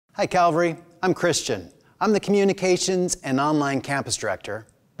Hi Calvary, I'm Christian. I'm the Communications and Online Campus Director,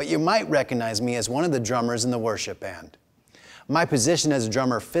 but you might recognize me as one of the drummers in the worship band. My position as a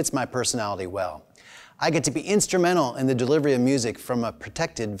drummer fits my personality well. I get to be instrumental in the delivery of music from a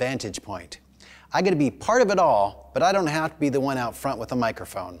protected vantage point. I get to be part of it all, but I don't have to be the one out front with a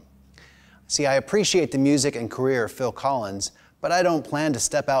microphone. See, I appreciate the music and career of Phil Collins, but I don't plan to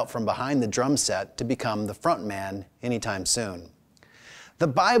step out from behind the drum set to become the front man anytime soon. The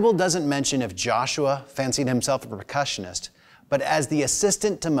Bible doesn't mention if Joshua fancied himself a percussionist, but as the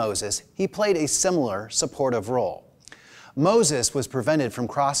assistant to Moses, he played a similar supportive role. Moses was prevented from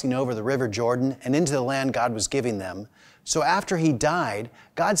crossing over the river Jordan and into the land God was giving them. So after he died,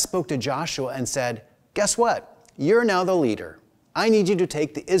 God spoke to Joshua and said, "Guess what? You're now the leader. I need you to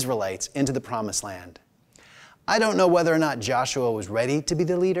take the Israelites into the promised land." I don't know whether or not Joshua was ready to be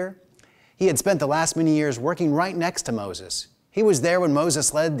the leader. He had spent the last many years working right next to Moses. He was there when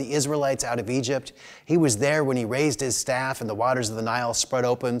Moses led the Israelites out of Egypt. He was there when he raised his staff and the waters of the Nile spread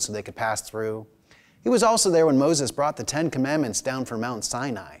open so they could pass through. He was also there when Moses brought the 10 Commandments down from Mount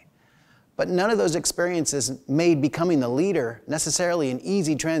Sinai. But none of those experiences made becoming the leader necessarily an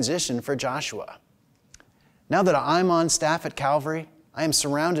easy transition for Joshua. Now that I'm on staff at Calvary, I am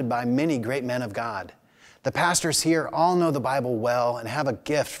surrounded by many great men of God. The pastors here all know the Bible well and have a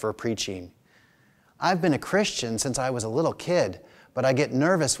gift for preaching. I've been a Christian since I was a little kid, but I get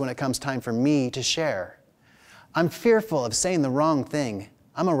nervous when it comes time for me to share. I'm fearful of saying the wrong thing.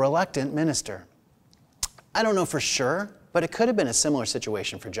 I'm a reluctant minister. I don't know for sure, but it could have been a similar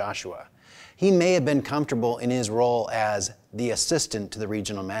situation for Joshua. He may have been comfortable in his role as the assistant to the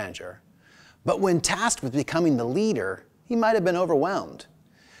regional manager, but when tasked with becoming the leader, he might have been overwhelmed.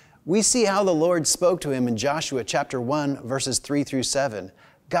 We see how the Lord spoke to him in Joshua chapter 1, verses 3 through 7.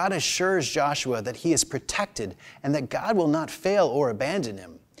 God assures Joshua that he is protected and that God will not fail or abandon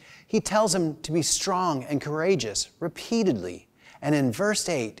him. He tells him to be strong and courageous repeatedly. And in verse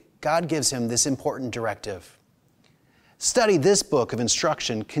 8, God gives him this important directive. Study this book of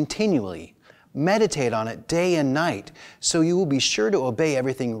instruction continually. Meditate on it day and night, so you will be sure to obey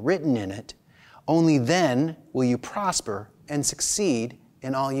everything written in it. Only then will you prosper and succeed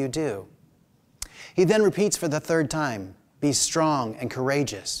in all you do. He then repeats for the third time, be strong and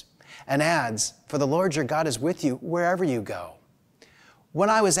courageous, and adds, for the Lord your God is with you wherever you go. When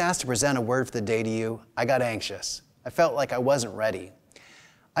I was asked to present a word for the day to you, I got anxious. I felt like I wasn't ready.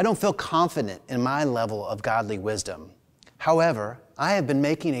 I don't feel confident in my level of godly wisdom. However, I have been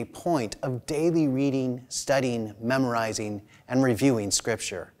making a point of daily reading, studying, memorizing, and reviewing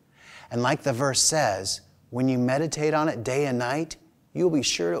Scripture. And like the verse says, when you meditate on it day and night, you will be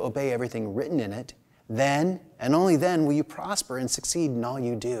sure to obey everything written in it. Then, and only then, will you prosper and succeed in all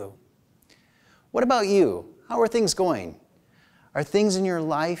you do. What about you? How are things going? Are things in your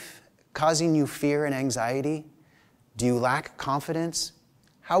life causing you fear and anxiety? Do you lack confidence?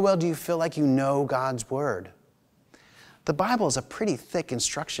 How well do you feel like you know God's Word? The Bible is a pretty thick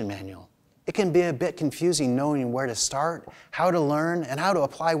instruction manual. It can be a bit confusing knowing where to start, how to learn, and how to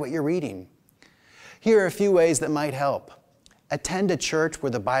apply what you're reading. Here are a few ways that might help. Attend a church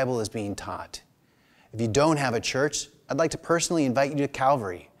where the Bible is being taught. If you don't have a church, I'd like to personally invite you to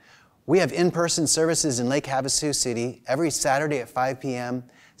Calvary. We have in-person services in Lake Havasu City every Saturday at 5 p.m.,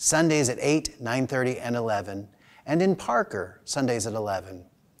 Sundays at 8, 9:30, and 11, and in Parker, Sundays at 11.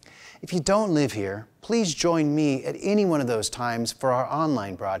 If you don't live here, please join me at any one of those times for our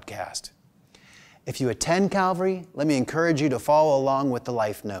online broadcast. If you attend Calvary, let me encourage you to follow along with the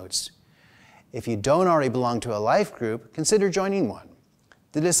life notes. If you don't already belong to a life group, consider joining one.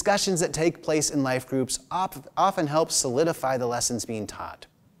 The discussions that take place in life groups often help solidify the lessons being taught.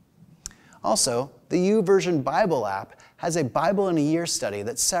 Also, the YouVersion Bible app has a Bible in a Year study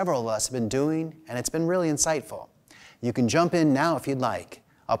that several of us have been doing, and it's been really insightful. You can jump in now if you'd like.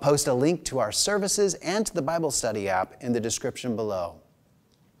 I'll post a link to our services and to the Bible study app in the description below.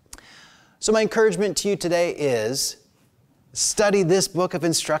 So my encouragement to you today is, study this book of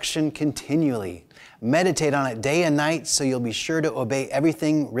instruction continually. Meditate on it day and night so you'll be sure to obey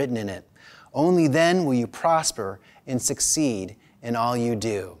everything written in it. Only then will you prosper and succeed in all you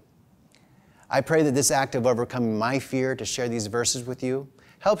do. I pray that this act of overcoming my fear to share these verses with you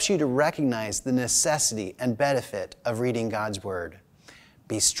helps you to recognize the necessity and benefit of reading God's Word.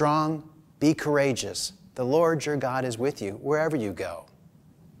 Be strong, be courageous. The Lord your God is with you wherever you go.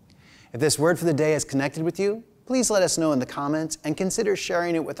 If this word for the day is connected with you, please let us know in the comments and consider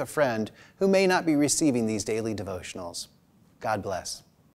sharing it with a friend who may not be receiving these daily devotionals. God bless.